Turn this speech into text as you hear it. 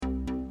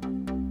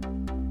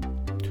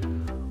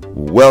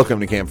Welcome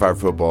to Campfire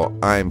Football.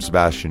 I'm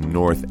Sebastian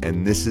North,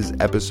 and this is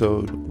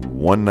episode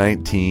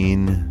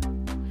 119.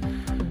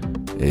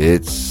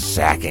 It's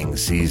sacking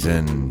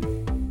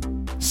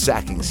season.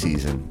 Sacking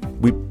season.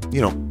 We,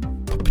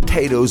 put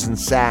potatoes in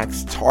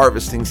sacks. It's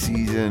harvesting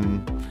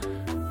season.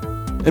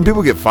 And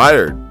people get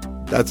fired.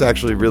 That's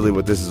actually really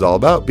what this is all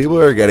about. People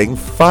are getting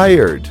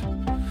fired.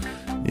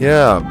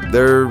 Yeah,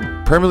 there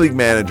are Premier League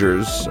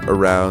managers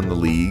around the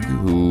league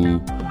who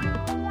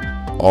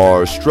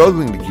are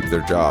struggling to keep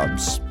their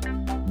jobs.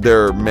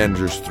 There are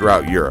managers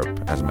throughout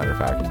Europe, as a matter of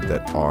fact,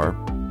 that are.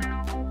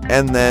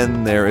 And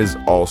then there is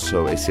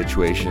also a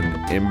situation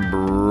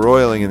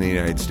embroiling in the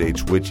United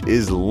States, which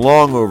is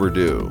long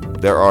overdue.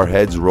 There are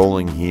heads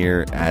rolling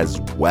here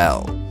as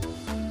well.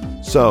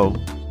 So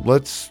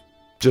let's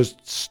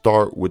just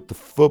start with the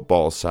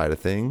football side of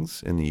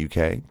things in the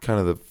UK, kind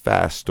of the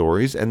fast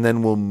stories, and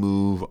then we'll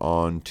move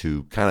on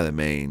to kind of the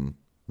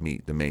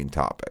main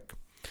topic.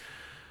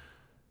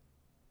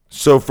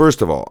 So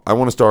first of all, I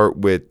want to start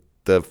with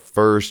the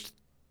first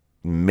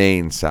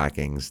main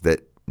sackings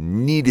that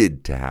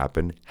needed to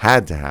happen,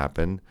 had to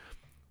happen.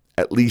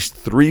 At least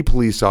 3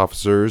 police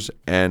officers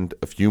and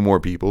a few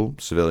more people,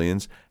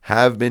 civilians,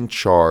 have been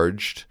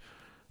charged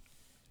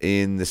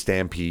in the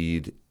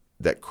stampede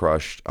that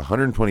crushed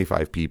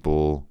 125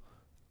 people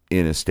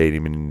in a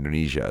stadium in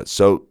Indonesia.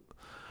 So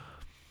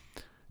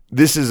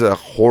this is a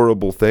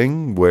horrible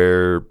thing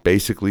where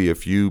basically a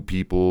few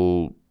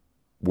people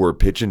were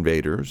pitch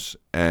invaders,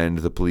 and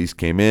the police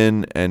came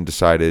in and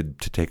decided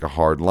to take a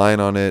hard line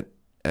on it,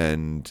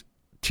 and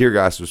tear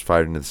gas was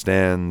fired into the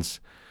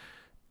stands,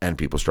 and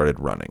people started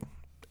running.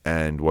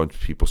 And once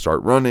people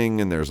start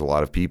running and there's a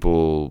lot of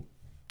people,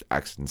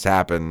 accidents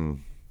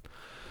happen.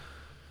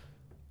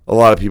 A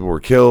lot of people were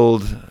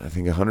killed. I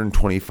think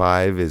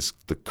 125 is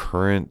the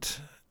current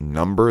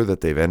number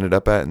that they've ended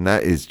up at, and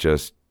that is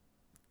just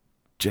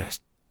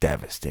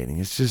devastating.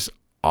 It's just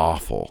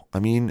awful. I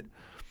mean,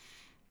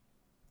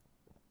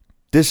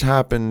 this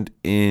happened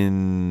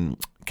in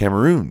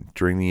Cameroon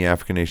during the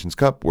African Nations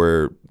Cup,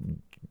 where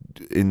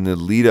in the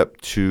lead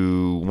up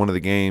to one of the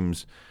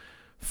games,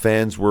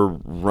 fans were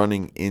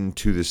running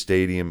into the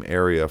stadium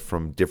area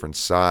from different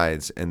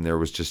sides, and there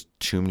was just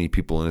too many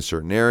people in a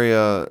certain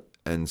area,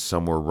 and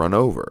some were run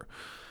over.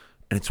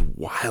 And it's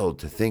wild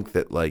to think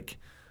that, like,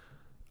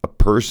 a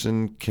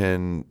person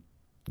can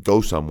go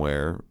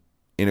somewhere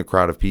in a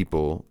crowd of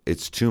people,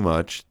 it's too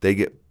much,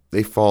 they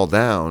fall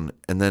down,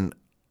 and then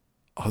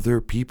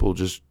other people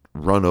just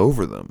run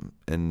over them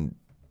and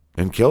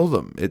kill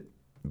them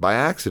by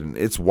accident.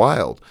 It's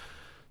wild.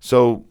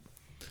 So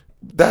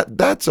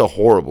that's a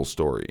horrible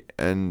story.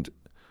 And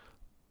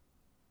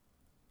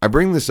I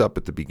bring this up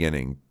at the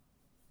beginning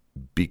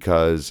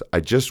because I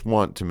just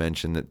want to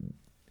mention that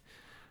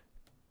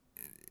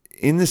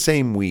in the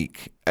same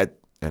week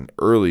and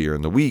earlier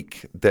in the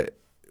week that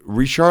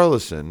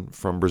Richarlison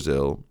from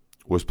Brazil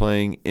was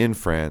playing in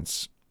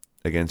France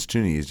against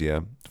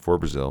Tunisia for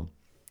Brazil,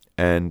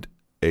 and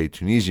a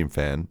Tunisian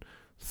fan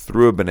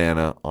threw a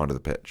banana onto the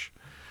pitch.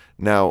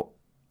 Now,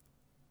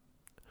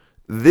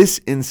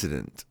 this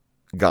incident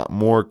got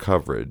more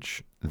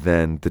coverage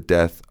than the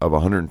death of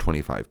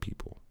 125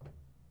 people.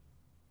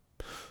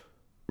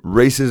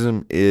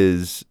 Racism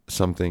is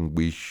something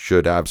we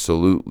should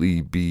absolutely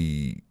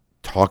be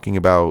talking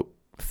about,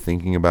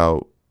 thinking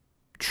about,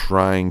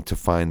 trying to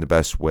find the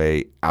best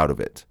way out of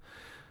it.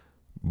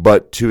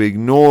 But to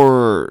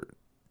ignore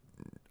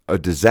a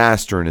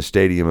disaster in a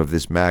stadium of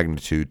this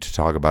magnitude to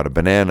talk about a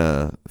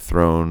banana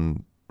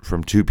thrown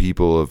from 2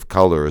 people of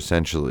color,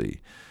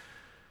 essentially,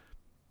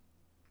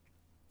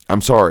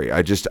 I'm sorry.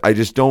 I just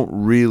don't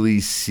really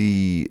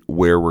see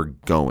where we're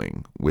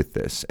going with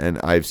this. And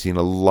I've seen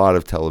a lot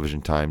of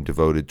television time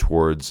devoted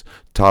towards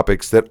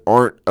topics that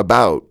aren't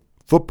about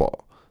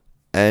football.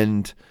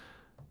 And,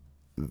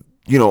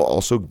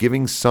 also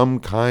giving some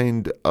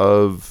kind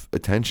of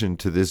attention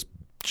to this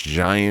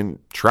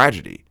giant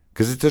tragedy.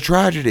 Because it's a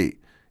tragedy.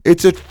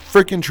 It's a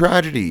freaking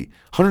tragedy.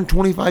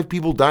 125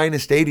 people die in a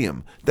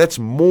stadium. That's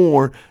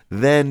more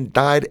than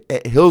died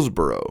at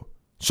Hillsborough.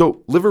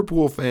 So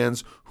Liverpool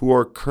fans who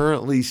are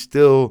currently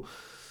still,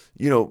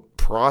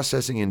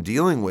 processing and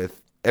dealing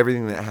with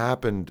everything that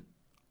happened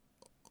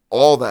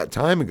all that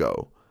time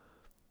ago,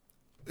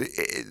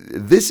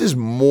 this is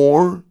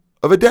more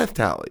of a death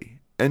tally.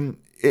 And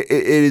it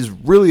is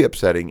really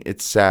upsetting.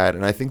 It's sad.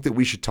 And I think that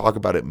we should talk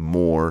about it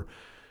more,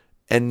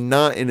 and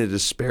not in a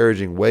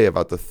disparaging way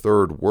about the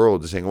third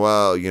world, saying,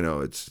 well,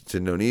 it's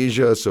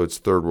Indonesia, so it's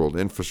third world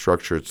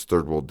infrastructure, it's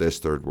third world this,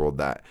 third world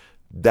that.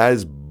 That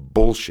is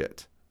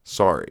bullshit.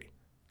 Sorry.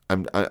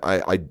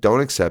 I don't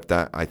accept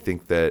that. I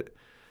think that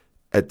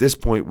at this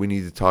point we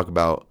need to talk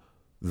about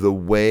the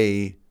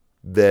way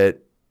that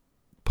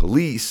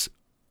police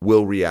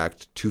will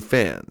react to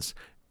fans.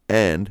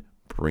 And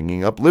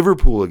bringing up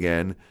Liverpool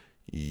again,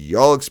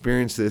 y'all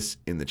experienced this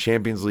in the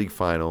Champions League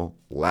final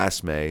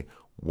last May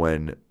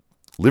when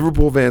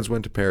Liverpool fans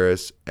went to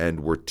Paris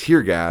and were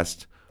tear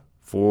gassed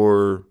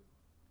for,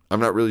 I'm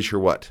not really sure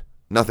what.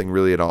 Nothing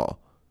really at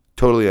all.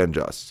 Totally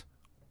unjust.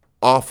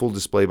 Awful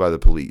display by the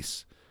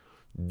police.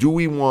 Do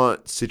we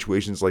want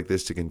situations like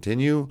this to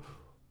continue,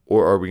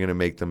 or are we going to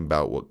make them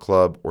about what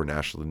club or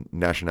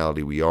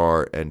nationality we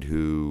are and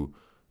who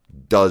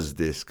does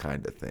this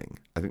kind of thing?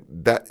 I think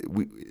that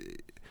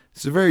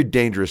it's a very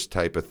dangerous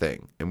type of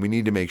thing, and we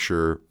need to make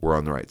sure we're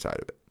on the right side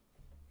of it.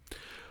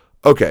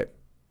 Okay.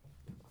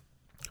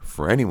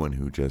 For anyone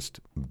who just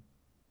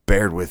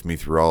bared with me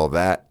through all of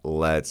that,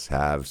 let's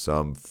have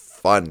some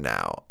fun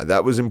now.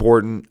 That was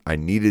important. I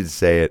needed to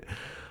say it,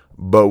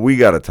 but we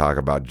got to talk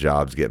about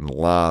jobs getting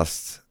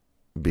lost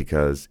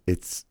because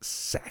it's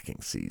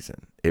sacking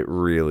season. It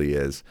really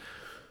is.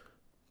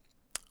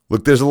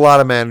 Look, there's a lot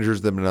of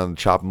managers that have been on the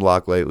chopping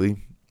block lately.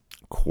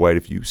 Quite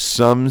a few.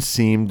 Some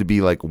seem to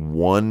be like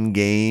one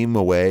game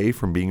away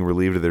from being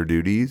relieved of their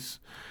duties.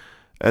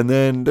 And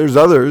then there's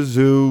others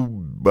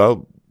who,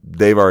 well,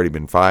 they've already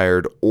been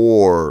fired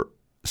or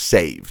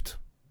saved.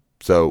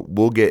 So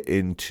we'll get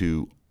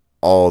into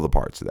all the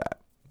parts of that.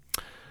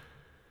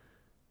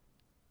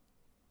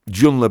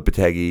 Gianluca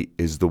Lopetegui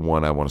is the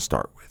one I want to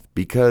start with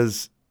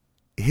because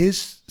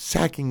his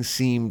sacking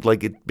seemed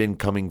like it'd been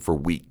coming for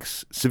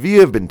weeks.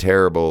 Sevilla have been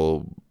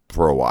terrible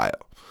for a while.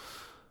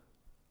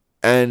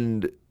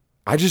 And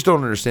I just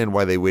don't understand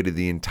why they waited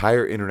the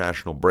entire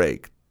international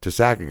break to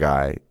sack a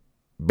guy,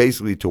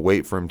 basically to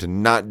wait for him to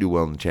not do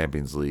well in the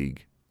Champions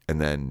League and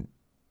then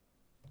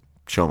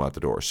show him out the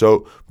door.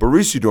 So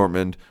Borussia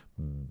Dortmund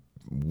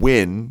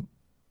win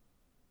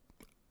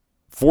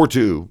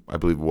 4-2, I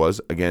believe it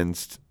was,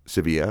 against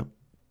Sevilla,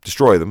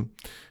 destroy them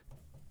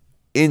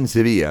in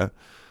Sevilla,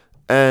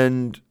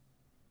 and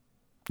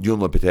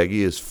Gianluca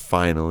Lopetegui is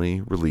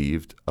finally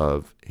relieved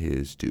of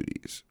his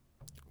duties.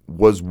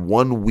 Was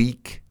 1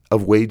 week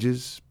of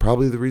wages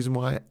probably the reason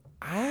why?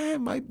 I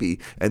might be.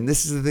 And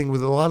this is the thing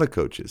with a lot of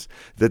coaches,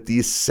 that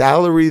the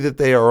salary that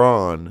they are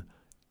on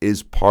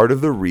is part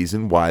of the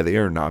reason why they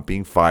are not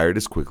being fired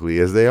as quickly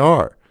as they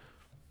are.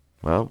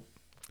 Well,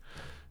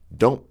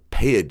 don't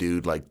pay a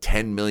dude like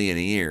 $10 million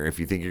a year if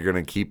you think you're going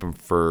to keep him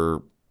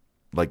for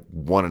like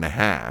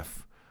 1.5.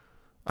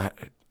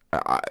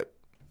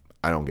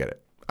 I don't get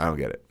it. I don't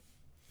get it.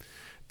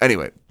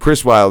 Anyway,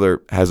 Chris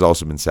Wilder has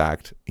also been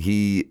sacked.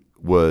 He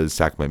was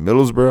sacked by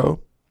Middlesbrough.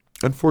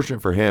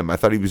 Unfortunate for him. I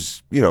thought he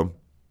was,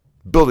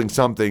 building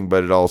something,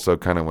 but it also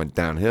kind of went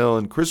downhill.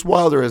 And Chris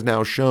Wilder has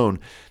now shown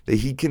that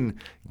he can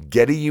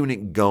get a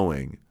unit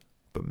going,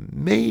 but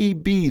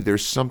maybe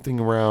there's something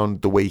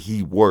around the way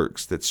he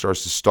works that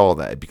starts to stall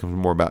that. It becomes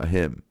more about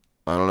him.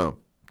 I don't know.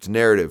 It's a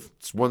narrative.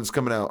 It's one that's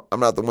coming out.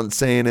 I'm not the one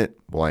saying it.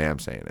 Well, I am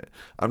saying it.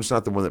 I'm just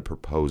not the one that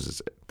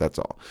proposes it. That's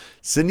all.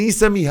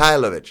 Sinisa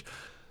Mihajlovic,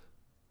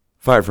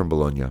 fired from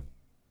Bologna.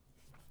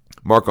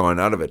 Marko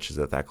Arnautovic is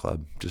at that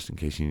club, just in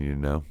case you need to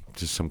know.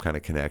 Just some kind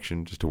of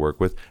connection just to work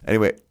with.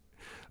 Anyway,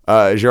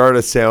 Gerardo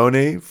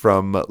Seoane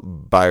from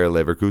Bayer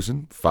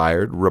Leverkusen,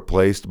 fired,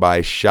 replaced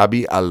by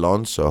Xabi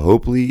Alonso.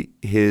 Hopefully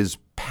his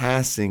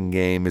passing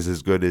game is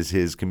as good as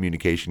his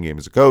communication game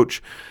as a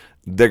coach.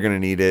 They're going to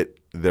need it.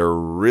 They're a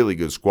really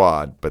good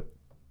squad, but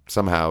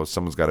somehow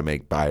someone's got to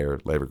make Bayer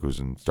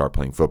Leverkusen start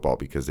playing football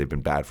because they've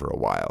been bad for a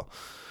while.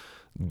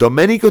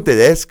 Domenico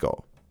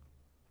Tedesco.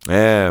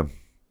 Italian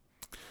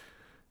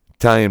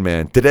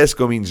man.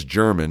 Tedesco means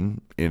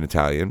German in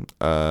Italian.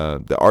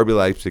 The RB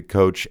Leipzig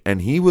coach,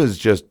 and he was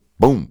just,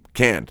 boom,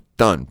 canned,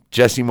 done.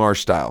 Jesse Marsch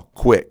style,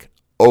 quick,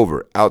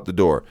 over, out the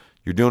door.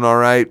 You're doing all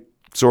right,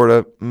 sort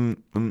of,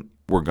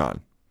 we're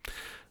gone.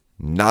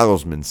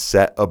 Nagelsmann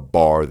set a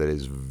bar that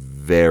is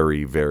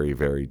very, very,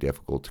 very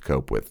difficult to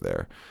cope with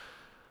there.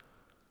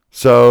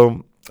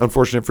 So,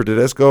 unfortunate for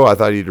Tedesco. I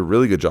thought he did a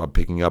really good job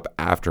picking up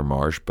after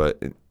Marsch, but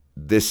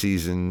this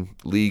season,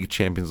 League,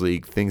 Champions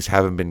League, things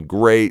haven't been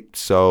great,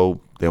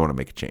 so they want to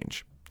make a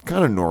change.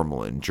 Kind of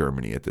normal in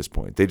Germany at this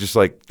point.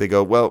 They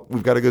go, well,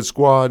 we've got a good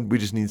squad. We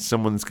just need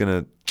someone that's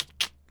going to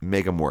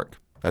make them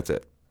work. That's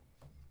it.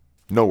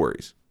 No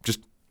worries. Just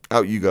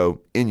out you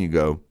go, in you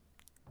go.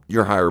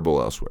 You're hireable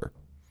elsewhere.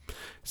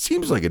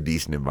 Seems like a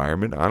decent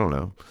environment. I don't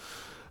know.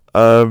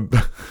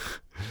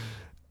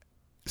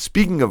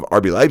 Speaking of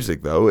RB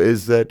Leipzig, though,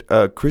 is that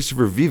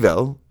Christopher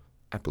Vivel,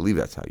 I believe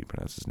that's how you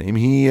pronounce his name,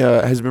 he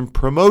has been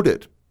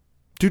promoted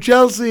to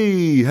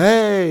Chelsea.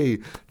 Hey,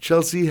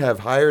 Chelsea have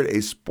hired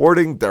a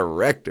sporting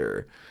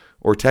director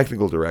or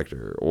technical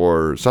director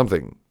or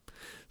someone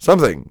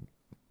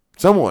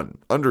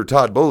under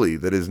Todd Boehly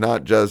that is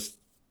not just,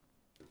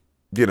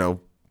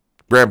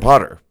 Graham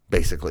Potter,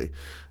 basically.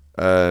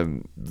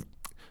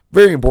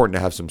 Very important to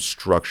have some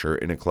structure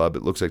in a club.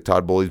 It looks like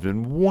Todd Boehly's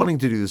been wanting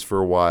to do this for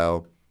a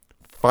while.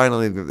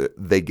 Finally,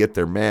 they get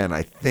their man,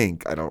 I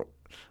think. I don't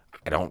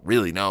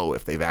really know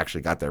if they've actually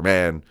got their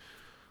man.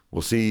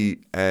 We'll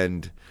see.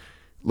 And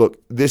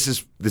look, this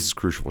is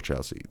crucial for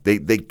Chelsea.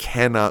 They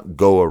cannot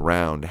go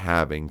around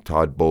having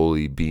Todd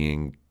Boehly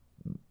being,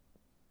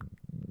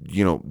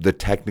 the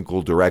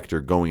technical director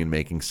going and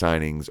making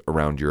signings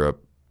around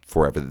Europe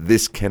forever.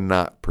 This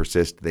cannot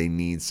persist. They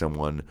need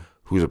someone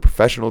who's a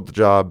professional at the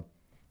job.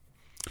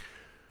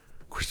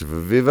 Christopher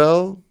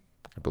Vivel,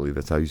 I believe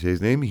that's how you say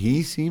his name.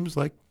 He seems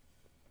like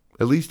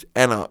at least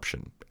an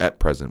option at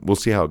present. We'll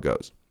see how it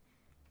goes.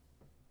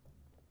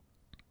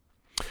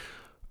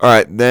 All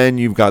right, then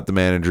you've got the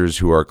managers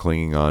who are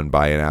clinging on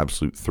by an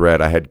absolute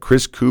thread. I had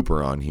Chris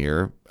Cooper on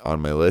here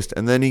on my list,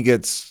 and then he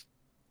gets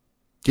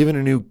given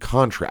a new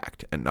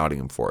contract at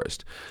Nottingham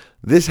Forest.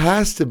 This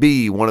has to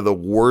be one of the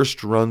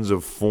worst runs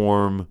of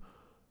form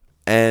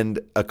and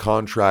a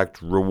contract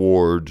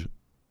reward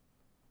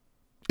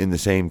in the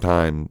same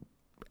time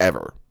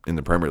ever in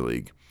the Premier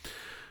League.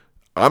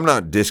 I'm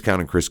not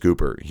discounting Chris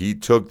Cooper. He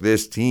took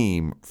this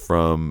team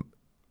from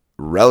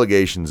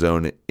relegation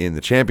zone in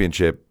the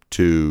championship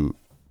to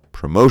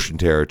promotion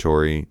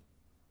territory.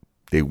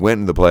 They went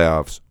in the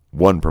playoffs,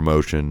 won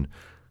promotion.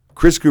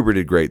 Chris Cooper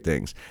did great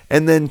things.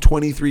 And then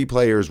 23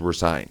 players were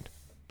signed.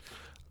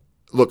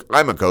 Look,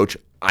 I'm a coach.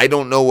 I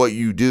don't know what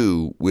you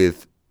do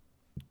with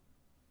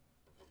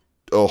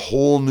a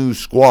whole new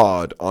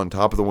squad on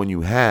top of the one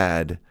you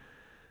had.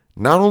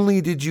 Not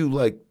only did you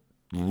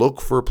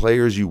look for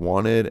players you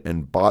wanted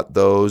and bought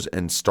those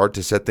and start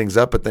to set things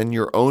up, but then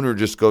your owner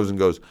just goes and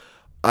goes,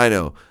 I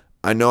know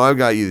I've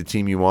got you the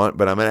team you want,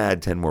 but I'm going to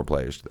add 10 more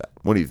players to that.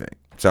 What do you think?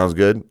 Sounds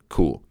good?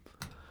 Cool.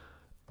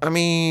 I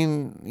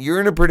mean, you're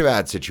in a pretty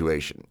bad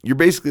situation. You're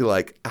basically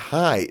like,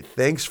 hi,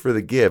 thanks for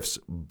the gifts,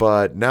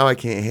 but now I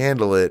can't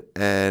handle it,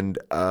 and,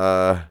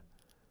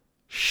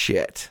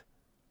 shit.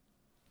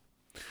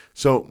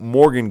 So,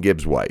 Morgan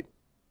Gibbs-White.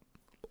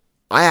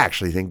 I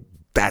actually think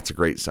that's a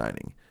great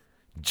signing.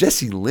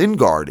 Jesse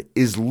Lingard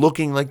is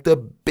looking like the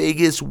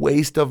biggest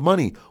waste of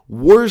money.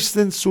 Worse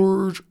than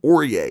Serge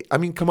Aurier. I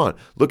mean, come on.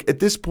 Look, at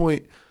this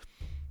point,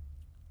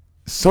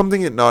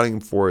 something at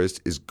Nottingham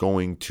Forest is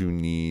going to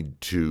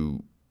need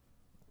to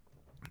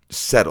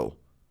settle.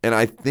 And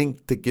I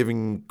think that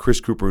giving Chris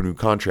Cooper a new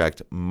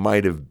contract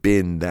might have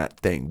been that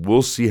thing.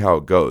 We'll see how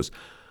it goes.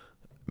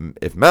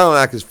 If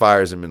Malinakis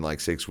fires him in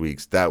 6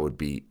 weeks, that would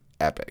be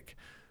epic.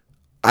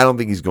 I don't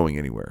think he's going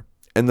anywhere.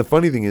 And the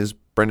funny thing is,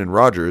 Brendan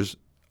Rodgers,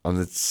 on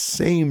the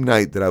same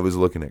night that I was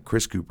looking at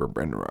Chris Cooper and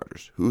Brendan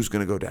Rodgers, who's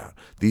going to go down?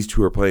 These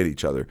two are playing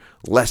each other.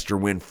 Leicester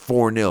win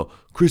 4-0.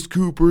 Chris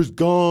Cooper's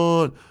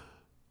gone.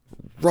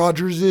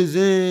 Rodgers is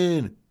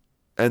in.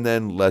 And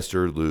then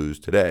Leicester lose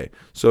today.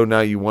 So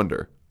now you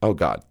wonder, oh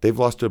God, they've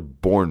lost to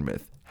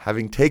Bournemouth.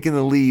 Having taken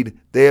the lead,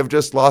 they have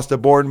just lost to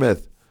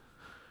Bournemouth.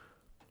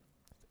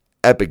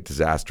 Epic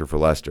disaster for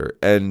Leicester.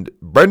 And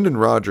Brendan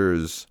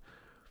Rodgers,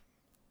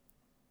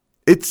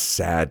 it's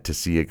sad to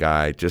see a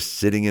guy just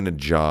sitting in a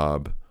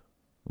job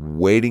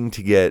waiting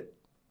to get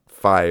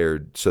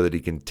fired so that he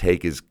can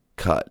take his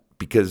cut,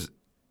 because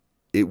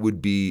it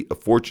would be a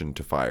fortune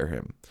to fire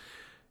him.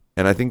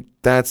 And I think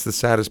that's the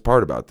saddest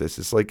part about this.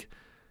 It's like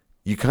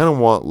you kind of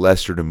want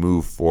Leicester to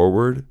move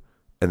forward,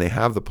 and they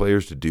have the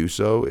players to do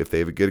so. If they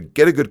have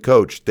get a good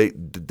coach, they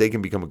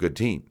can become a good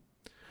team.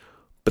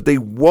 But they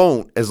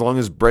won't as long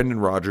as Brendan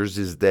Rodgers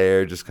is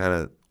there just kind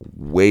of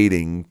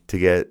waiting to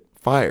get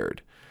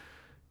fired.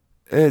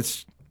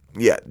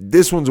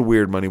 This one's a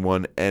weird money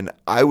one, and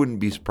I wouldn't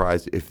be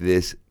surprised if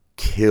this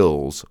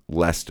kills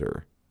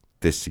Leicester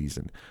this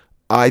season.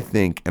 I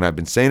think, and I've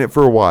been saying it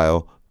for a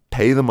while,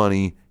 pay the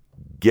money,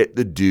 get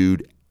the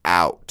dude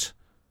out,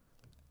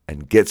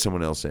 and get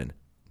someone else in.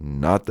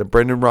 Not that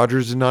Brendan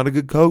Rodgers is not a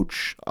good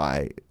coach.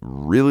 I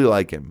really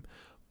like him.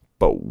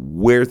 But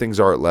where things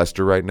are at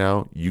Leicester right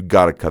now, you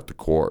got to cut the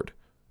cord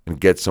and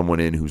get someone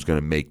in who's going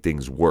to make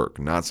things work,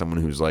 not someone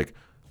who's like,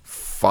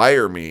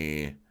 fire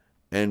me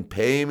and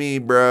pay me,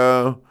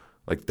 bro.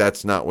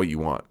 That's not what you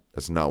want.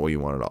 That's not what you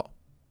want at all.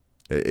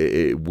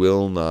 It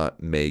will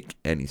not make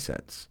any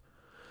sense.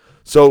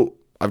 So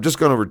I've just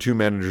gone over two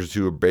managers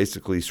who are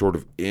basically sort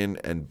of in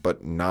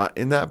but not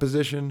in that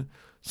position.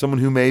 Someone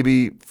who may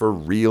be for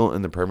real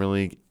in the Premier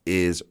League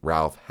is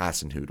Ralph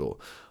Hasenhüttl.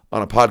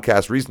 On a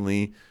podcast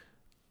recently,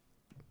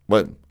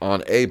 on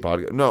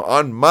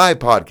my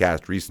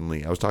podcast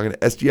recently, I was talking to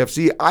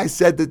SGFC. I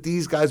said that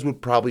these guys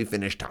would probably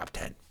finish top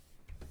 10.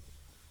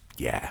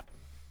 Yeah.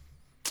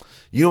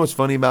 You know what's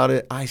funny about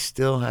it? I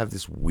still have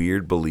this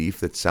weird belief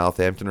that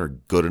Southampton are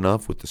good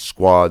enough with the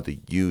squad, the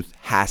youth,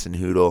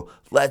 Hasenhüttl.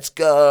 Let's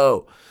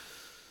go.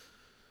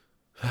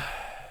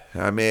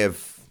 I may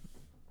have.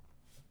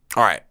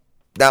 All right.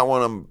 That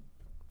one,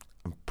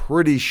 I'm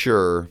pretty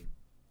sure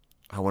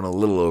I went a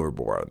little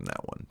overboard on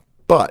that one.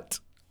 But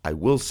I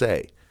will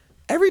say,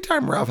 every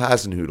time Ralph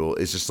Hasenhüttl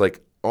is just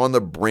on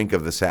the brink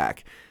of the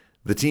sack,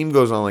 the team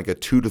goes on a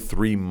 2 to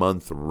 3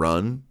 month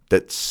run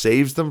that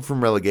saves them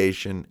from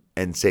relegation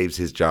and saves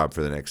his job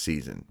for the next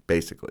season,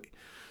 basically.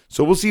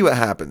 So we'll see what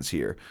happens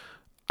here.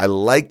 I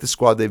like the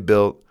squad they've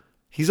built.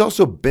 He's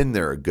also been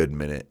there a good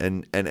minute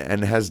and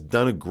has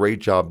done a great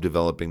job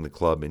developing the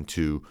club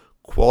into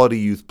quality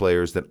youth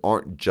players that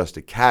aren't just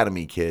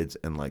academy kids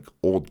and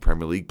old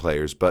Premier League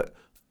players, but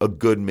a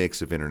good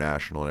mix of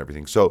international and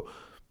everything. So,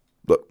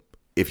 look,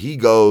 if he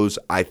goes,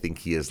 I think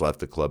he has left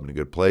the club in a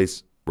good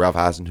place. Ralph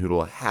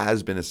Hasenhüttl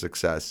has been a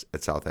success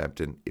at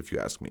Southampton, if you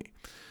ask me.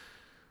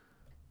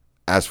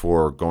 As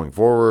for going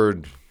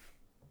forward,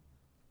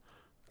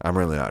 I'm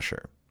really not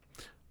sure.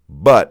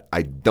 But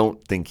I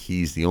don't think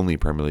he's the only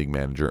Premier League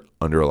manager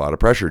under a lot of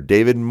pressure.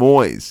 David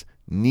Moyes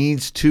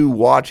needs to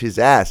watch his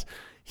ass.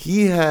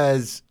 he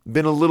has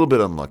been a little bit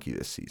unlucky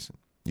this season.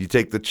 You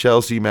take the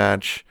Chelsea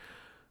match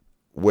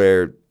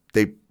where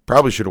they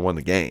probably should have won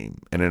the game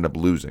and ended up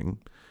losing.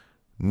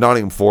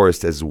 Nottingham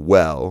Forest as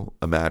well,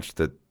 a match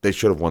that they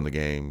should have won the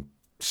game,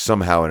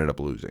 somehow ended up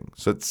losing.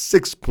 So it's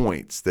 6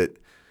 points that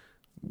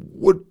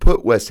would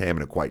put West Ham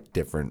in a quite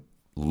different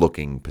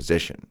looking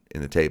position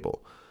in the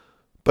table.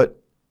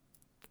 But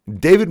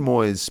David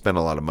Moyes spent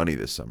a lot of money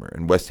this summer,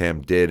 and West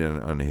Ham did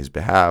on his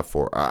behalf.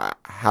 Or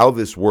how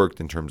this worked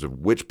in terms of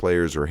which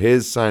players are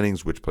his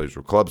signings, which players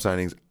were club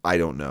signings, I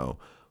don't know.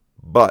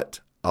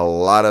 But a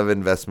lot of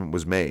investment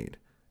was made,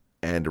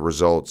 and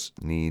results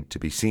need to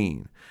be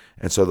seen.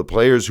 And so the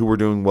players who were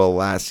doing well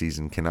last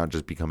season cannot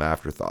just become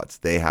afterthoughts.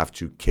 They have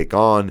to kick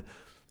on,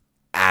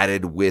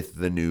 added with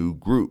the new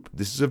group.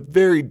 This is a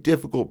very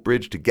difficult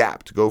bridge to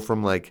gap, to go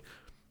from a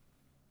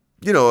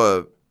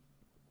 6th,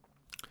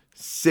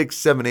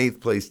 7th, 8th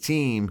place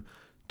team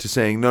to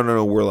saying,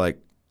 no, we're like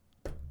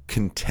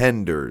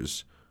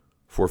contenders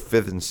for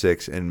 5th and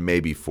 6th and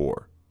maybe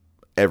 4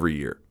 every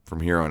year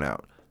from here on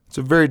out. It's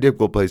a very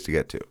difficult place to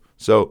get to.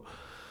 So,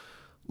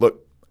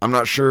 look, I'm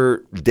not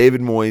sure.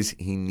 David Moyes,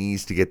 he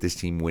needs to get this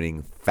team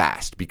winning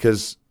fast,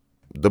 because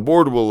the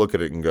board will look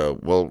at it and go,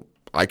 well,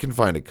 I can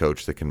find a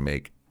coach that can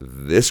make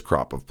this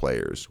crop of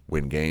players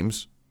win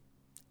games.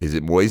 Is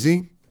it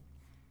Moisey?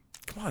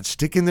 Come on,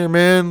 stick in there,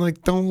 man.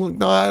 Don't look.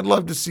 No, I'd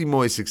love to see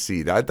Moyes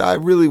succeed. I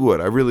really would.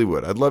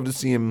 I'd love to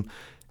see him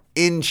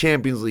in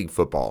Champions League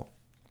football.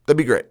 That'd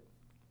be great.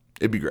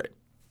 It'd be great.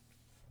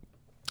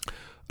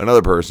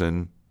 Another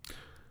person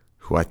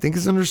who I think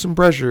is under some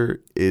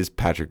pressure is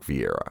Patrick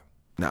Vieira.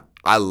 Now,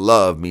 I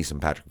love me some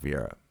Patrick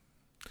Vieira.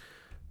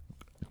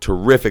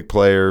 Terrific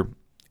player,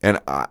 and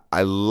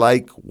I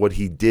like what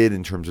he did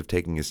in terms of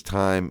taking his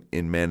time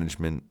in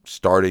management,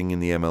 starting in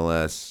the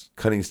MLS,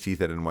 cutting his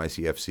teeth at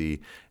NYCFC,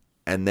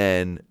 and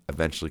then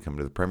eventually coming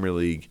to the Premier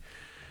League.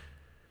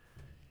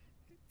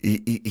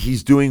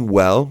 He's doing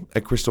well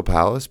at Crystal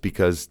Palace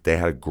because they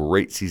had a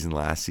great season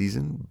last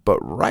season, but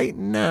right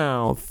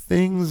now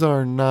things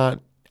are not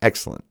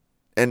excellent.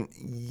 And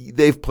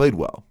they've played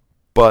well,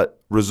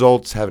 but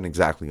results haven't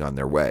exactly gone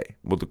their way.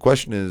 Well, the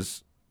question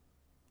is,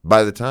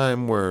 by the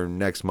time we're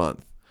next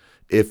month,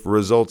 if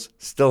results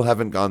still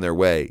haven't gone their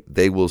way,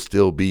 they will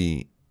still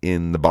be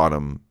in the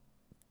bottom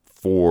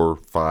 4,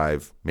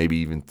 5, maybe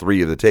even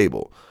 3 of the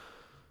table.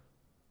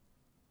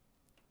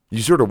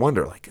 You sort of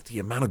wonder, the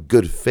amount of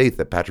good faith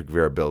that Patrick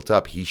Vieira built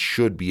up, he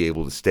should be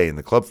able to stay in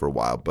the club for a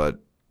while. But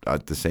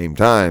at the same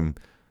time,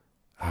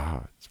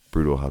 it's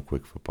brutal how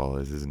quick football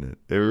is, isn't it?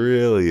 It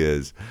really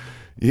is.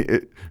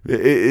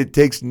 It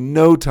takes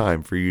no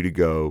time for you to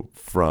go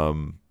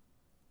from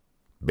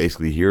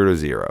basically 0 to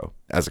 0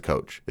 as a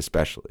coach,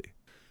 especially.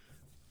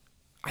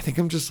 I think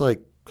I'm just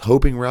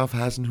hoping Ralph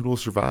Hasenhüttl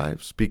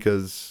survives,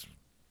 because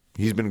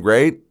he's been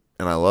great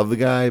and I love the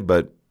guy,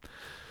 but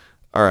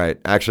all right,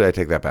 actually I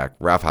take that back.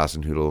 Ralph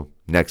Hasenhüttl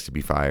next to be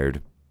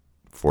fired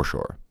for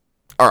sure.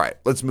 All right,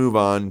 let's move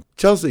on.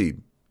 Chelsea,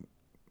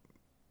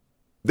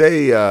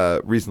 they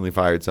recently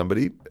fired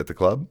somebody at the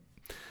club.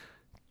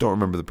 Don't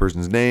remember the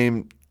person's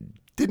name.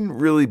 Didn't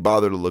really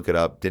bother to look it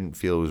up. Didn't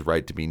feel it was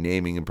right to be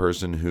naming a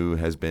person who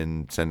has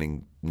been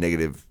sending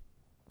negative,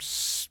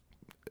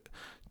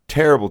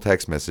 terrible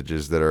text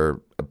messages that are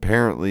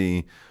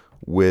apparently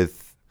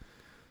with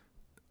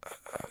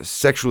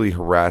sexually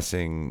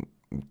harassing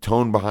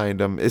tone behind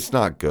them. It's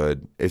not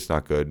good.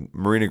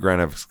 Marina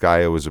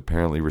Granovskaya was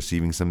apparently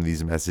receiving some of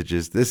these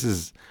messages. This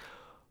is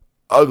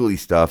ugly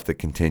stuff that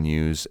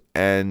continues,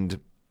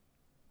 and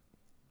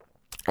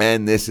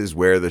this is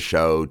where the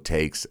show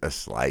takes a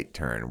slight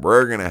turn.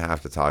 We're going to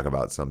have to talk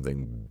about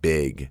something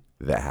big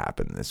that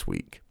happened this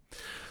week.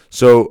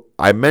 So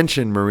I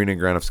mentioned Marina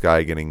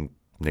Granovskaya getting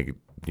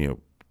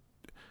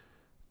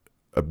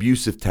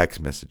abusive text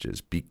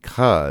messages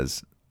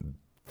because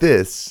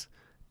this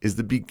is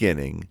the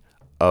beginning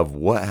of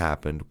what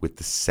happened with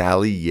the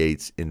Sally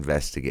Yates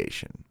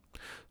investigation.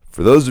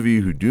 For those of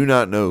you who do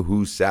not know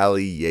who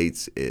Sally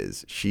Yates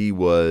is, she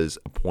was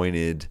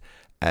appointed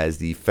as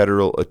the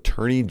federal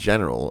attorney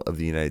general of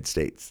the United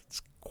States.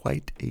 It's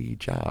quite a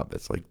job.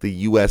 It's like the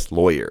U.S.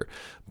 lawyer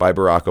by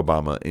Barack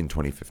Obama in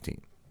 2015.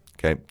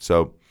 Okay,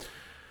 so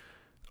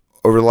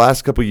over the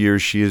last couple of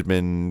years, she has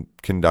been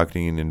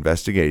conducting an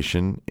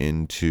investigation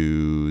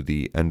into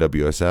the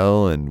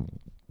NWSL and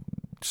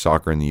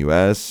soccer in the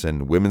U.S.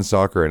 and women's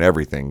soccer and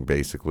everything,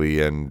 basically,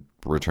 and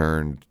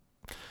returned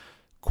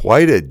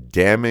quite a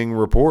damning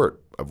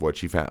report of what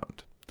she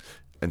found.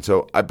 And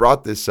so I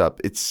brought this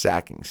up. It's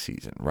sacking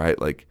season, right?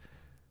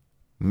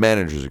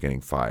 Managers are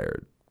getting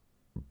fired.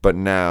 But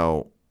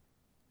now,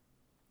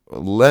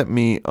 let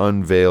me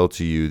unveil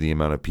to you the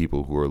amount of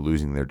people who are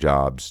losing their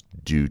jobs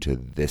due to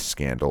this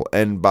scandal.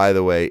 And by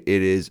the way,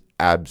 it is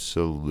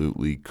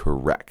absolutely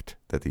correct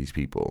that these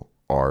people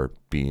are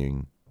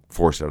being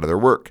forced out of their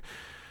work.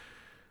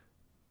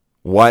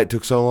 Why it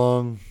took so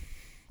long?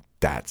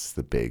 That's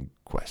the big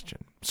question.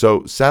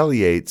 So Sally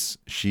Yates,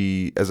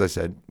 she, as I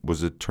said,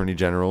 was Attorney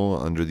General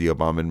under the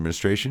Obama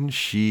administration.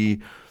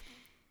 She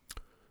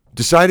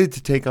decided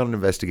to take on an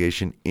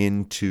investigation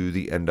into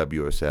the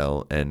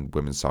NWSL and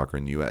women's soccer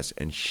in the U.S.,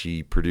 and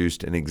she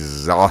produced an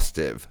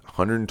exhaustive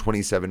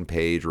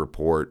 127-page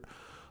report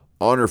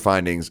on her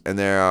findings, and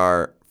they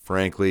are,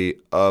 frankly,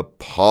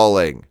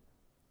 appalling.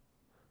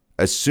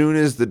 As soon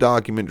as the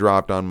document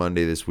dropped on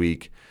Monday this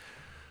week,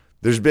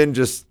 there's been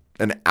just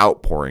an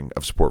outpouring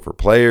of support for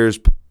players.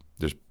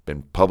 There's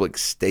been public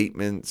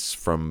statements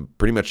from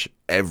pretty much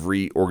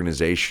every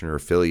organization or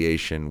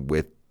affiliation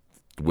with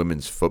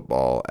women's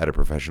football at a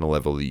professional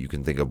level that you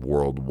can think of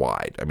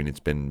worldwide. I mean,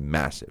 it's been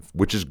massive,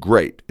 which is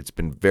great. It's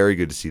been very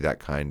good to see that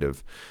kind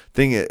of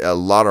thing. A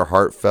lot are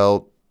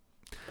heartfelt,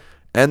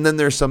 and then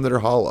there's some that are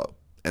hollow,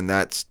 and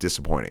that's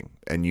disappointing.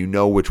 And you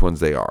know which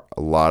ones they are.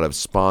 A lot of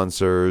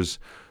sponsors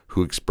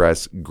who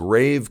express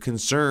grave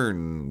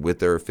concern with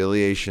their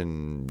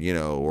affiliation,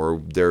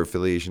 or their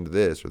affiliation to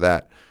this or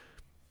that.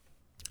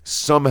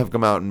 Some have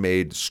come out and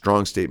made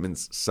strong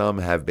statements. Some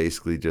have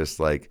basically just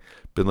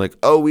been like,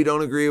 oh, we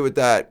don't agree with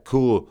that.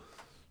 Cool.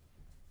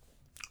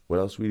 What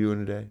else are we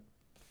doing today?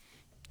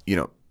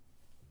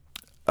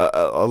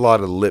 A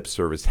lot of lip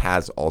service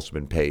has also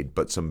been paid,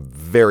 but some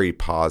very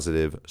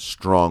positive,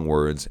 strong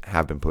words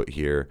have been put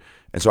here.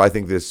 And so I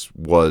think this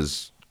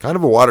was kind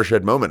of a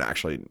watershed moment,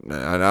 actually.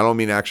 And I don't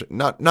mean actually,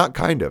 not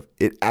kind of.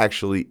 It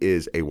actually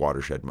is a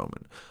watershed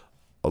moment.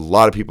 A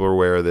lot of people are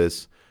aware of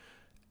this,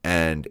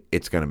 and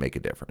it's going to make a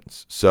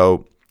difference.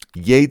 So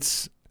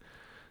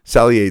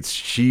Sally Yates,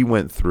 she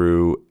went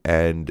through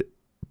and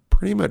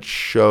pretty much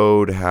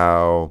showed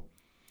how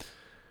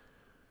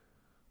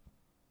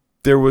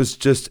there was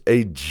just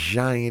a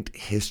giant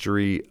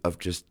history of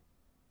just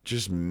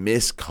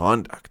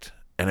misconduct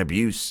and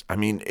abuse. I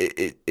mean,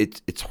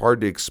 it's hard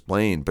to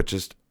explain, but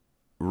just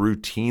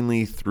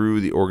routinely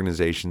through the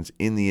organizations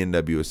in the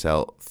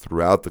NWSL,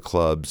 throughout the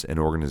clubs and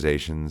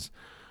organizations,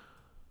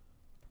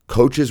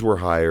 coaches were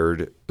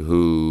hired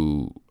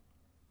who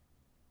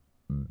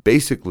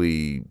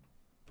basically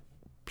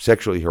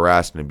sexually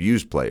harassed and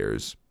abused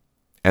players,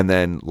 and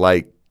then,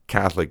 like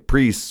Catholic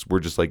priests,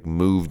 were just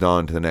moved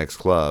on to the next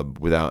club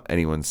without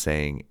anyone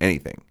saying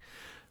anything.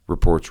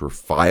 Reports were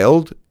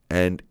filed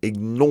and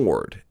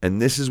ignored,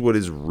 and this is what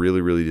is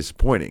really, really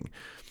disappointing.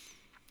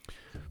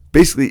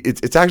 Basically,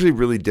 it's actually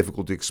really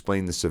difficult to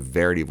explain the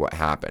severity of what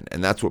happened,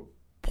 and that's what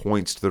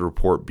points to the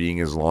report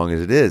being as long as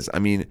it is. I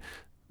mean,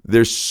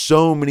 there's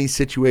so many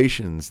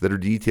situations that are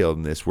detailed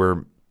in this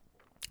where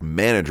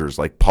managers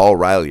like Paul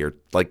Riley are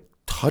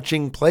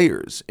touching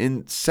players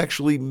in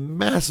sexually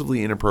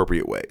massively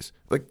inappropriate ways.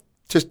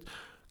 Just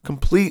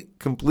complete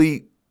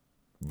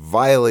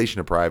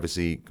violation of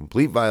privacy,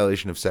 complete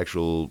violation of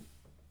sexual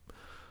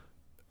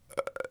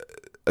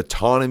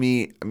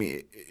autonomy. I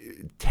mean,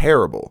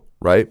 terrible,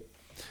 right?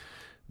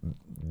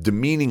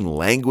 Demeaning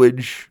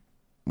language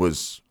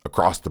was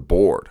across the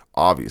board,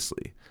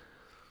 obviously.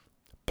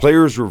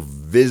 Players were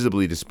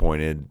visibly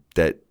disappointed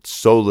that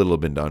so little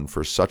had been done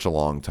for such a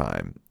long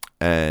time.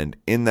 And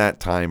in that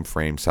time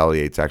frame, Sally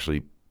Yates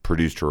actually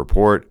produced her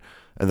report,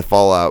 and the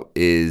fallout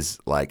is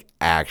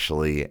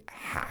actually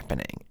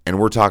happening. And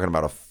we're talking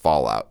about a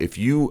fallout. If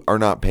you are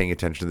not paying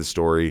attention to the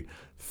story,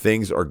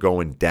 things are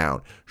going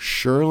down.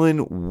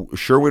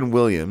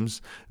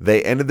 Sherwin-Williams,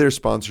 they ended their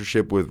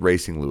sponsorship with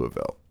Racing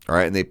Louisville. All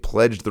right, and they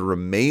pledged the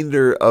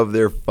remainder of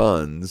their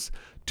funds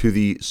to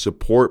the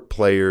Support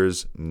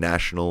Players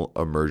National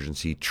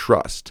Emergency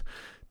Trust.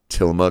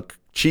 Tillamook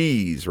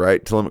Cheese,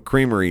 right? Tillamook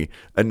Creamery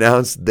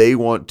announced they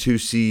want to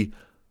see,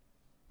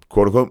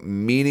 quote unquote,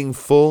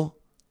 meaningful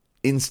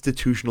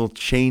institutional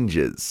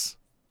changes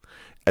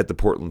at the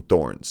Portland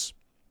Thorns,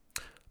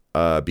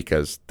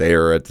 because they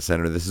are at the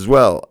center of this as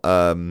well.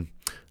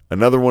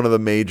 Another one of the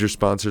major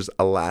sponsors,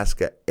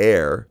 Alaska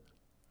Air,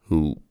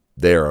 who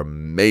they are a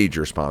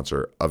major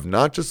sponsor of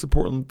not just the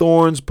Portland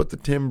Thorns, but the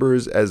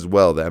Timbers as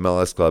well, the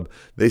MLS club.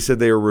 They said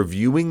they are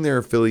reviewing their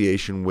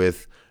affiliation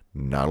with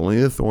not only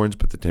the Thorns,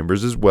 but the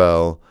Timbers as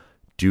well,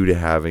 due to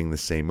having the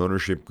same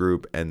ownership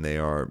group. And they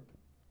are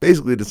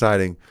basically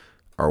deciding,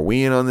 are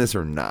we in on this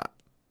or not?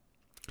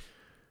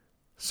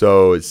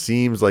 So it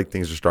seems like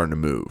things are starting to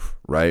move,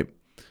 right?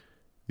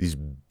 These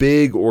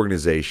big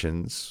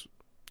organizations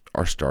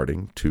are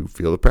starting to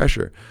feel the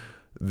pressure.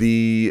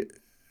 The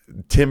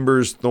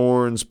Timbers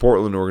Thorns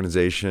Portland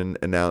organization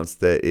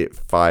announced that it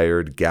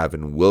fired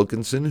Gavin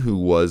Wilkinson, who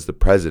was the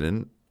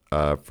president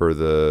for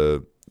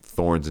the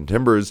Thorns and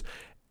Timbers,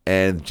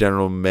 and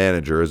general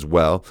manager as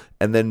well.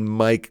 And then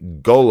Mike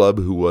Golub,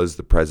 who was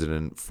the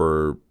president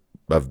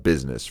of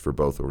business for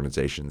both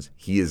organizations,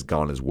 he is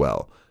gone as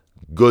well.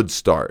 Good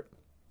start.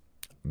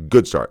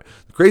 Good start.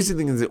 The crazy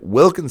thing is that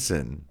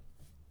Wilkinson,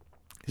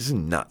 this is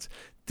nuts.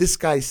 This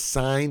guy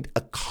signed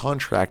a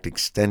contract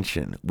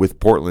extension with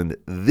Portland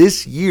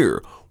this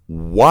year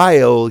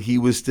while he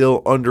was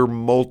still under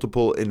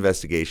multiple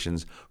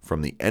investigations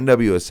from the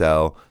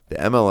NWSL, the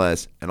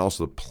MLS, and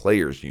also the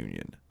Players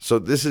Union. So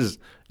this is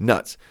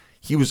nuts.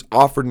 He was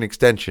offered an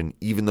extension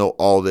even though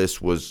all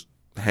this was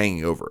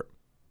hanging over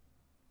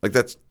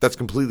it. That's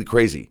completely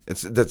crazy.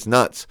 That's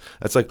nuts.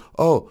 That's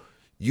oh,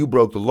 you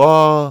broke the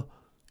law.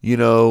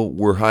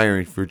 we're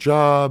hiring for a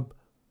job.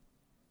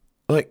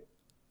 Like,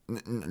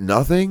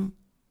 nothing.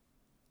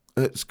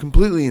 It's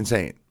completely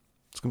insane.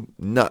 It's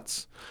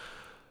nuts.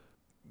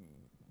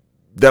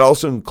 That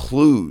also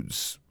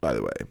includes, by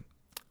the way,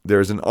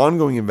 there's an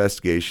ongoing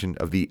investigation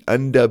of the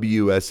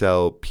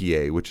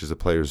NWSLPA, which is a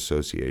players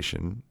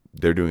association.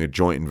 They're doing a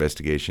joint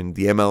investigation.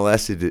 The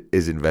MLS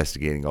is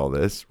investigating all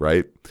this,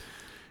 right?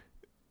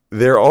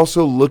 They're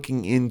also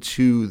looking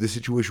into the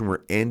situation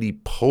where Andy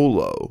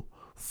Polo,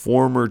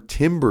 former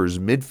Timbers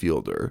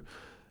midfielder,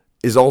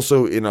 is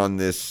also in on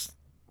this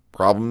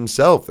problem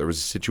himself. There was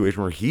a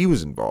situation where he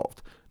was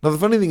involved. Now, the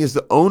funny thing is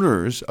the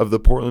owners of the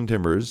Portland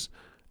Timbers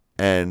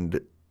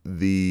and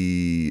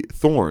the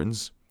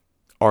Thorns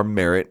are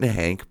Merritt and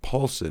Hank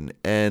Paulson,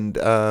 and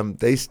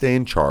they stay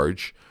in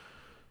charge.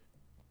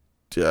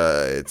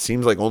 It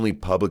seems like only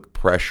public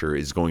pressure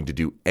is going to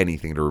do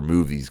anything to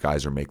remove these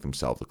guys or make them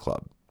sell the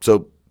club.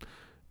 So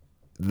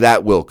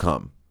that will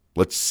come.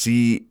 Let's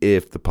see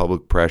if the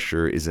public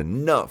pressure is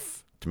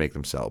enough to make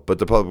them sell. But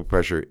the public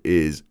pressure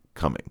is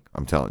coming,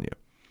 I'm telling you.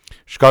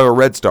 Chicago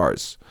Red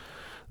Stars,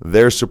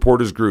 their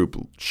supporters group,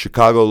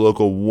 Chicago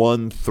Local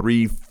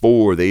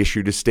 134, they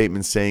issued a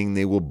statement saying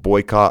they will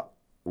boycott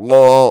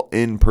all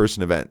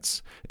in-person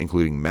events,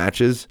 including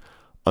matches,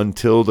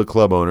 until the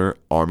club owner,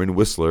 Armin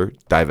Whistler,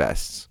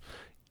 divests.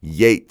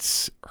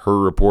 Yates, her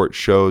report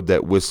showed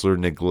that Whistler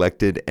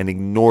neglected and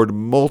ignored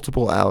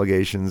multiple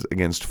allegations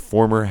against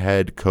former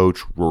head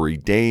coach Rory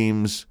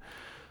Dames.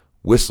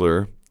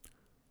 Whistler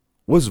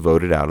was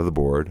voted out of the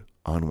board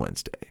on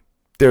Wednesday.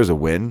 There's a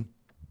win.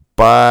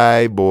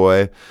 Bye,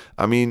 boy.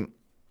 I mean,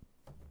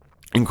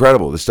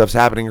 incredible. This stuff's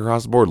happening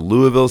across the board.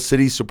 Louisville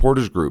City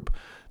Supporters Group,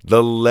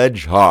 the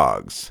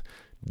Ledgehogs,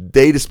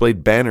 they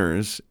displayed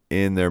banners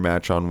in their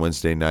match on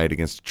Wednesday night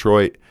against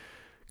Detroit,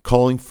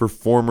 calling for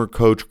former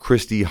coach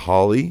Christy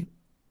Holly.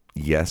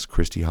 Yes,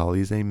 Christy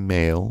Holly is a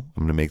male.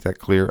 I'm going to make that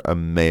clear. A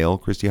male,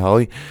 Christy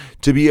Holly,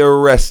 to be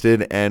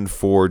arrested, and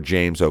for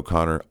James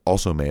O'Connor,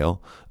 also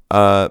male,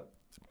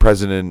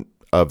 president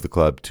of the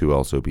club, to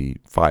also be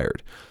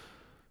fired.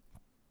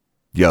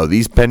 Yo,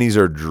 these pennies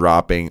are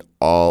dropping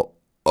all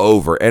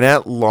over, and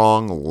at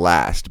long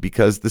last,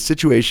 because the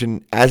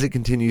situation, as it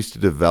continues to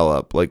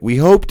develop, like, we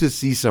hope to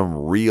see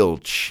some real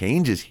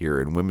changes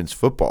here in women's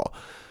football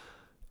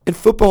and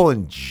football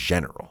in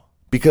general.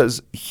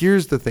 Because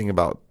here's the thing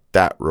about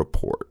that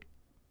report.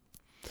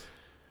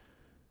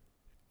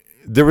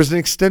 There was an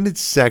extended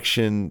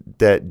section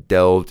that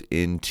delved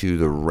into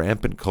the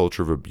rampant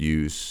culture of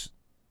abuse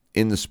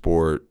in the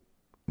sport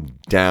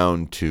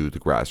down to the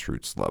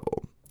grassroots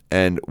level.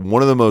 And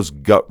one of the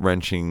most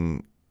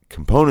gut-wrenching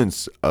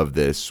components of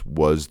this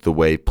was the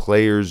way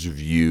players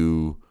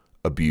view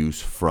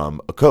abuse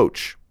from a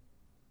coach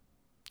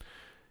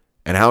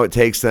and how it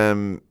takes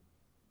them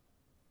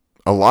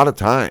a lot of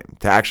time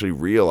to actually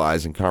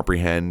realize and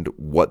comprehend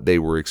what they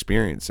were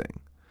experiencing.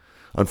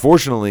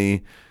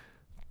 Unfortunately,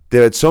 they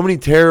had so many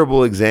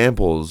terrible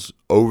examples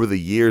over the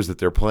years that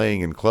they're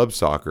playing in club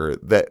soccer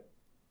that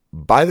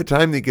by the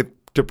time they get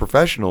to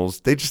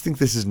professionals, they just think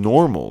this is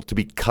normal to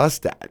be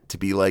cussed at, to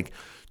be like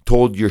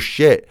told you're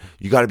shit.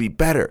 You got to be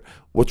better.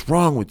 What's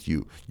wrong with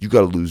you? You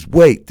got to lose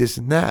weight, this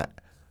and that.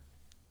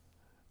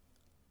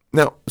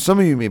 Now, some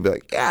of you may be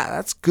like, yeah,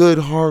 that's good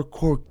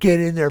hardcore. Get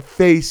in their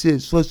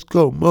faces. Let's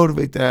go.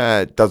 Motivate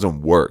that. It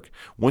doesn't work.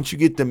 Once you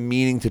get the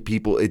meaning to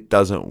people, it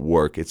doesn't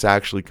work. It's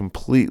actually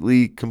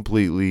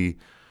completely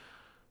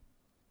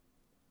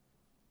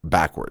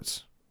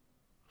backwards.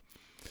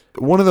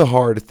 One of the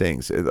hard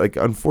things, like,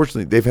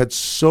 unfortunately, they've had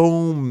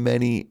so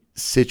many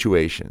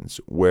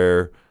situations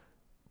where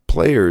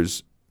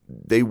players,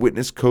 they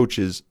witness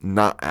coaches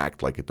not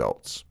act like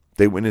adults.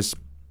 They witness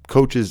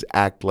coaches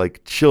act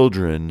like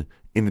children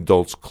in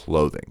adults'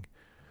 clothing.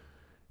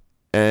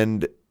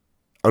 And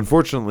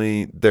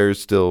unfortunately, they're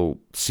still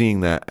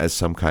seeing that as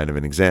some kind of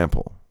an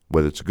example.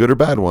 Whether it's a good or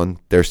bad one,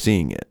 they're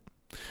seeing it.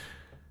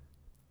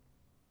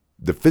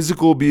 The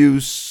physical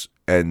abuse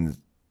and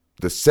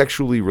the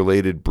sexually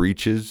related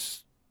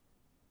breaches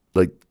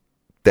like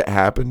that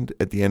happened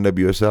at the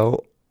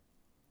NWSL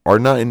are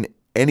not in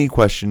any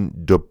question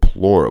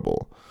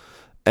deplorable.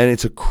 And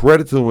it's a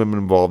credit to the women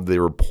involved they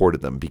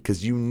reported them,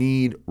 because you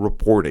need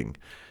reporting.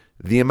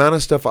 The amount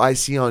of stuff I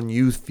see on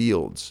youth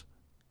fields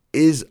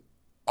is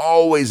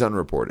always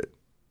unreported.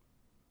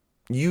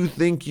 You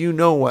think you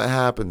know what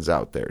happens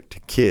out there to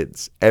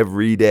kids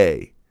every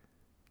day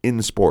in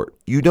the sport.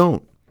 You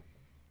don't.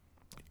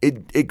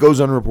 It goes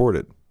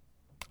unreported.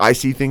 I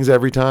see things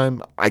every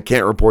time. I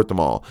can't report them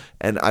all.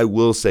 And I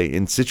will say,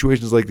 in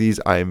situations like these,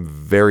 I am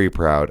very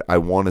proud. I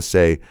want to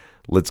say,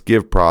 let's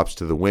give props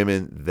to the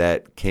women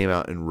that came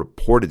out and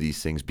reported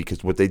these things,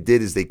 because what they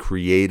did is they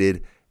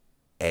created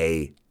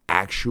a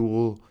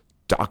actual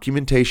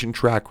documentation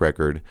track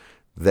record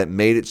that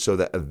made it so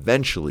that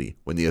eventually,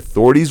 when the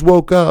authorities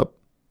woke up,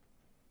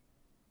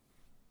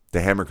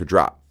 the hammer could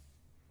drop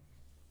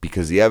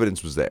because the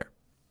evidence was there.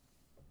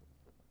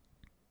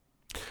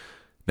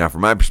 Now,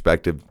 from my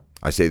perspective,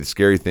 I say the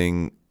scary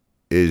thing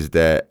is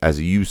that as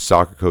a youth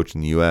soccer coach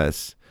in the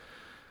U.S.,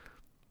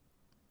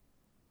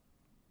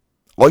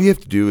 All you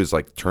have to do is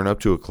like turn up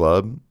to a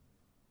club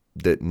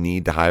that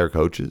need to hire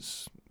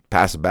coaches,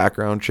 pass a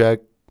background check.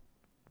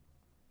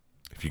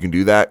 If you can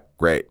do that,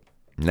 great.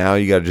 Now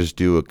you got to just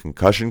do a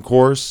concussion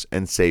course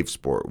and Safe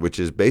Sport,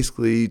 which is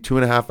basically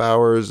 2.5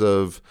 hours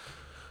of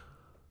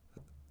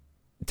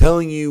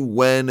telling you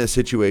when a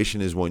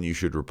situation is one you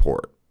should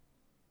report.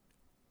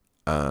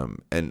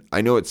 And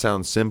I know it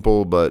sounds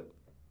simple, but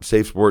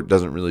Safe Sport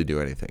doesn't really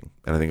do anything.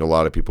 And I think a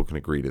lot of people can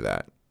agree to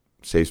that.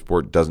 Safe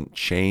Sport doesn't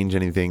change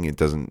anything. It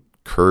doesn't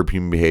curb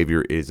human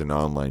behavior. It is an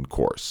online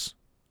course.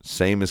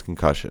 Same as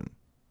concussion.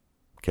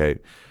 Okay.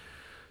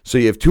 So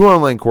you have 2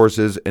 online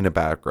courses and a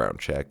background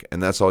check,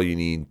 and that's all you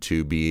need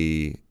to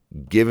be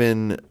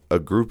given a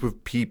group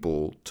of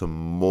people to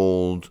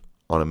mold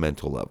on a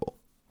mental level.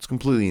 It's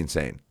completely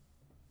insane.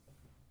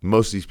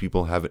 Most of these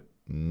people have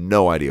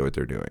no idea what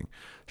they're doing.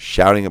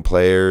 Shouting at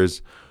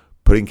players,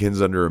 putting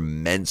kids under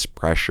immense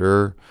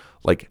pressure,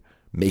 like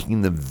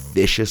making them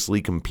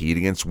viciously compete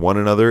against one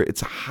another.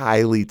 It's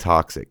highly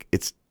toxic.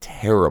 It's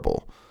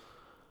terrible.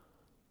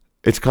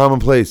 It's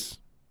commonplace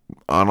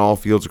on all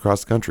fields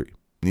across the country.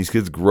 These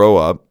kids grow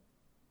up,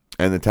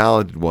 and the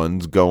talented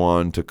ones go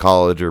on to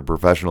college or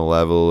professional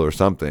level or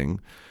something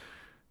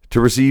to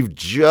receive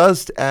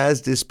just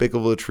as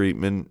despicable a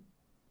treatment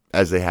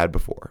as they had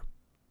before.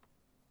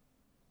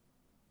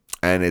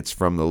 And it's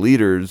from the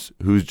leaders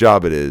whose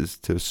job it is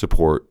to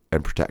support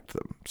and protect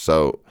them.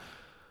 So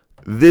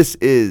this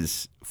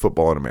is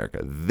football in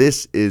America.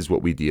 This is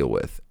what we deal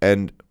with.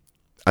 And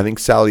I think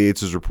Sally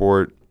Yates'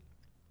 report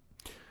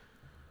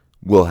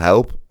will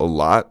help a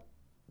lot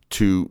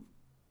to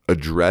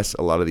address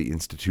a lot of the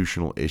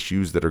institutional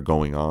issues that are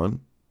going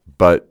on.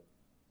 But,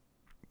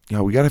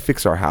 we got to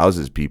fix our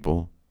houses,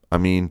 people. I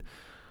mean,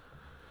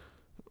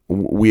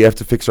 we have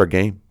to fix our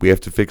game. We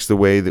have to fix the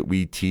way that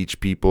we teach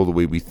people, the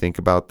way we think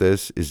about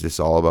this. Is this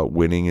all about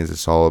winning? Is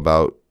this all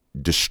about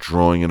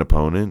destroying an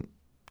opponent?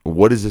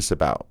 What is this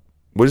about?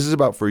 What is this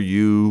about for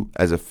you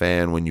as a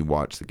fan when you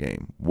watch the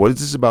game? What is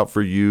this about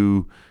for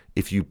you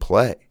if you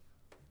play?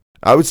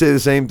 I would say the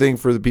same thing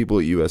for the people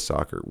at U.S.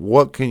 Soccer.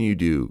 What can you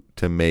do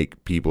to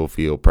make people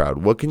feel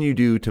proud? What can you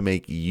do to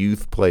make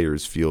youth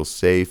players feel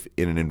safe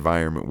in an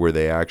environment where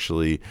they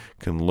actually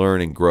can learn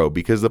and grow?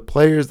 Because the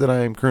players that I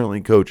am currently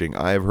coaching,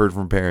 I have heard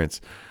from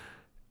parents,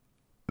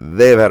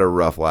 they've had a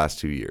rough last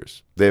 2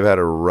 years. They've had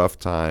a rough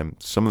time.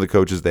 Some of the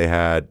coaches they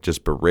had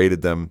just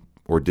berated them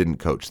or didn't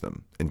coach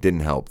them and didn't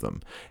help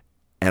them.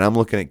 And I'm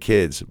looking at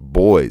kids,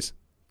 boys,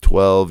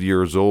 12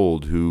 years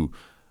old, who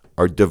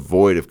are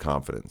devoid of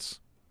confidence.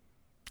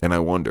 And I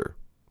wonder,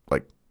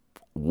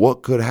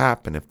 what could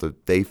happen if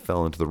they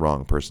fell into the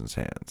wrong person's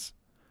hands?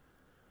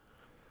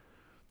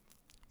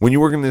 When you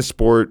work in this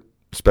sport,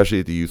 especially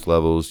at the youth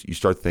levels, you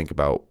start to think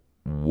about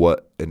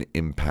what an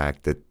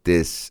impact that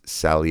this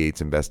Sally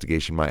Yates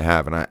investigation might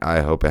have. And I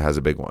hope it has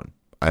a big one.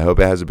 I hope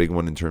it has a big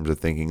one in terms of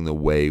thinking the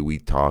way we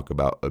talk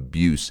about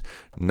abuse,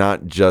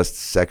 not just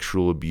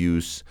sexual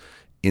abuse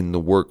in the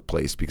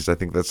workplace, because I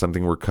think that's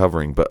something we're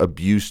covering, but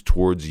abuse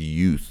towards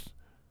youth,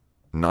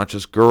 not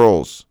just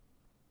girls.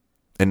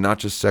 And not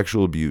just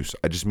sexual abuse.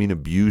 I just mean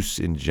abuse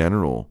in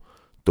general.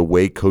 The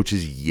way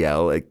coaches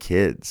yell at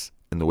kids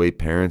and the way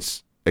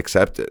parents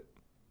accept it.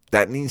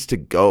 That needs to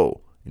go.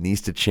 It needs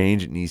to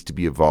change. It needs to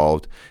be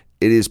evolved.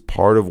 It is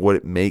part of what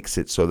it makes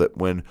it so that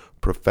when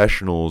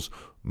players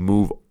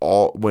move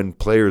all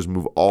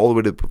the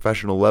way to the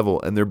professional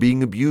level and they're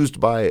being abused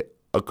by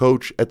a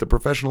coach at the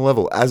professional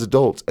level as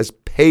adults, as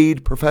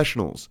paid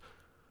professionals,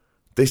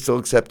 they still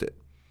accept it.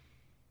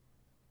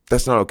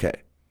 That's not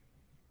okay.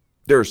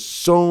 There are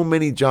so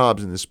many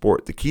jobs in this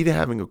sport. The key to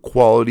having a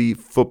quality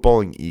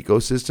footballing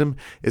ecosystem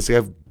is to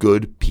have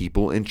good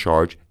people in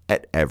charge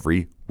at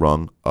every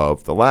rung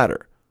of the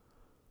ladder.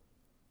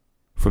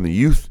 From the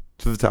youth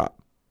to the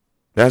top.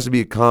 There has to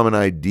be a common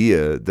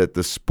idea that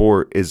the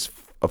sport is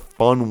a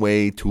fun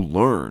way to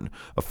learn,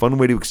 a fun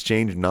way to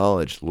exchange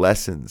knowledge,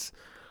 lessons,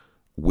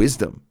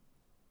 wisdom,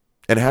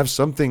 and have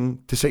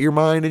something to set your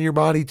mind and your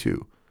body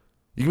to.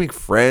 You can make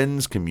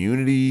friends,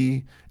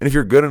 community, and if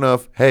you're good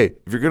enough,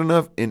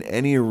 in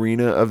any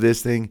arena of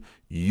this thing,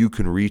 you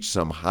can reach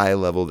some high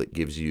level that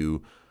gives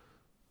you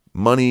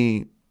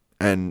money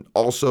and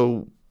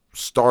also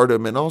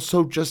stardom and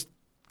also just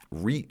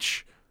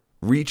reach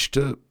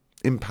to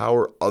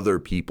empower other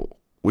people,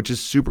 which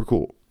is super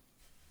cool.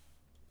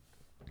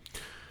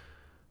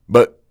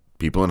 But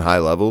people in high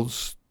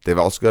levels, they've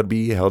also got to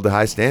be held to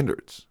high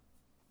standards.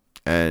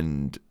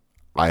 And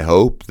I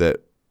hope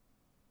that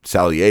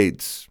Sally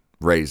Yates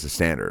raise the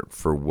standard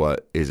for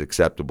what is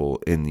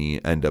acceptable in the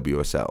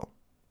NWSL.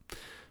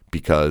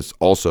 Because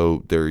also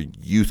their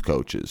youth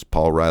coaches,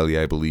 Paul Riley,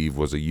 I believe,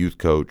 was a youth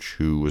coach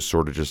who was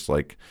sort of just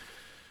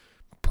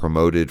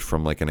promoted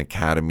from an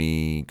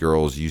academy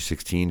girls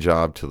U16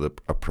 job to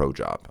a pro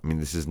job. I mean,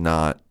 this is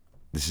not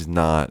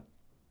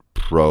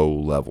pro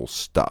level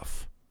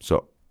stuff.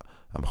 So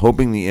I'm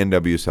hoping the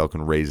NWSL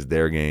can raise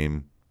their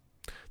game,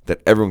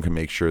 that everyone can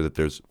make sure that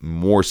there's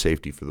more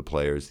safety for the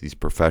players, these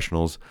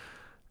professionals,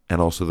 and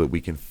also that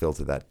we can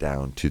filter that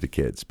down to the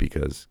kids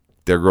because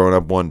they're growing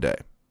up one day,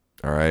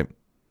 all right?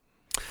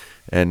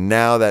 And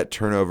now that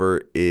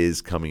turnover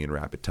is coming in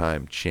rapid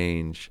time,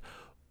 change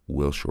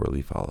will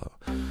surely follow.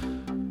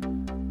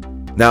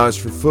 Now, as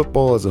for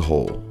football as a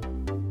whole,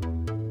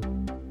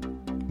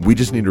 we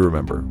just need to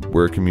remember,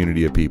 we're a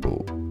community of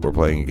people. We're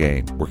playing a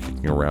game. We're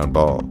kicking a round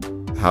ball.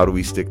 How do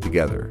we stick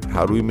together?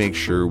 How do we make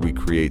sure we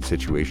create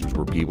situations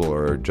where people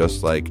are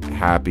just like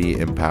happy,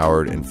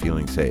 empowered, and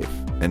feeling safe,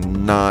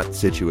 and not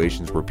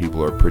situations where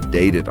people are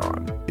predated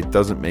on? It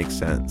doesn't make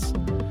sense.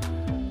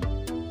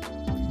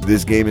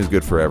 This game is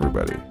good for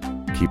everybody.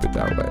 Keep it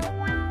that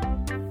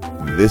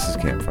way. This is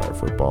Campfire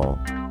Football.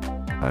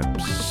 I'm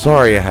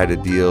sorry I had to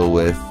deal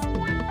with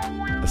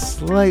a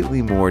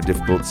slightly more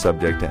difficult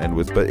subject to end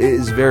with, but it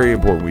is very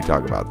important we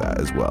talk about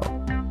that as well.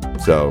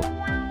 So,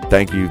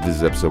 thank you. This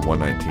is episode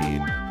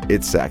 119.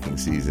 It's sacking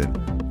season.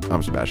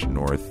 I'm Sebastian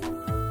North.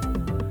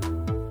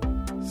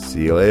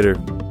 See you later.